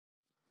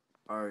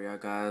Alright, y'all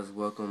guys,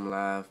 welcome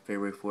live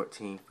February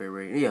 14th,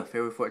 February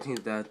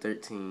 14th,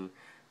 2013.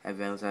 Happy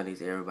Valentine's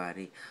Day,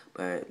 everybody.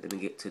 But let me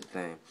get to the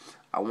thing.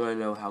 I want to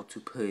know how to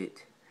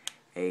put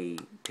a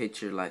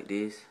picture like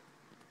this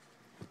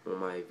on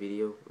my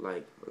video,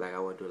 like I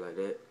want to do it like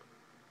that.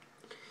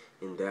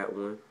 In that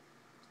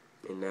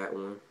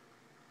one,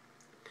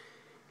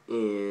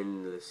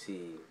 and let's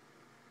see,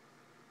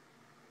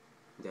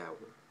 that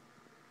one.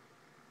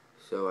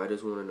 So I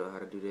just want to know how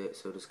to do that.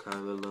 So just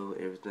comment below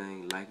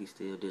everything, like it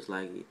still,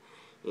 dislike it,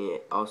 and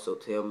also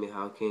tell me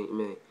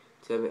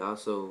tell me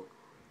also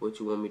what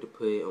you want me to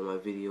put on my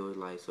videos.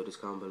 Like, so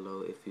just comment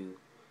below if you,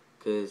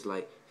 cause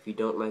like if you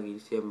don't like it,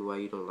 just tell me why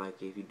you don't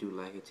like it. If you do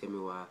like it, tell me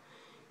why,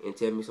 and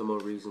tell me some more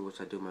reasons which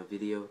I do my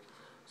video.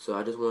 So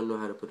I just want to know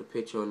how to put a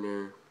picture on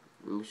there.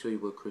 Let me show you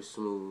what Chris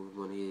Smooth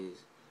one is.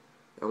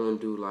 I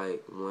want to do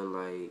like one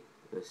like,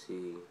 let's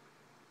see,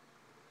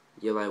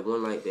 yeah, like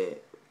one like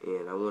that.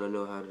 And I want to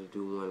know how to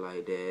do one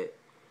like that,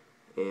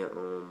 and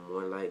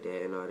one like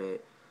that, and all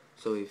that.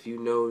 So if you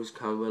know, just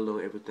comment below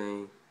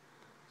everything.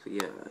 So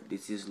yeah,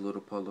 this is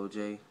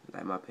lilpolojae.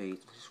 Like my page,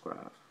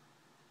 subscribe.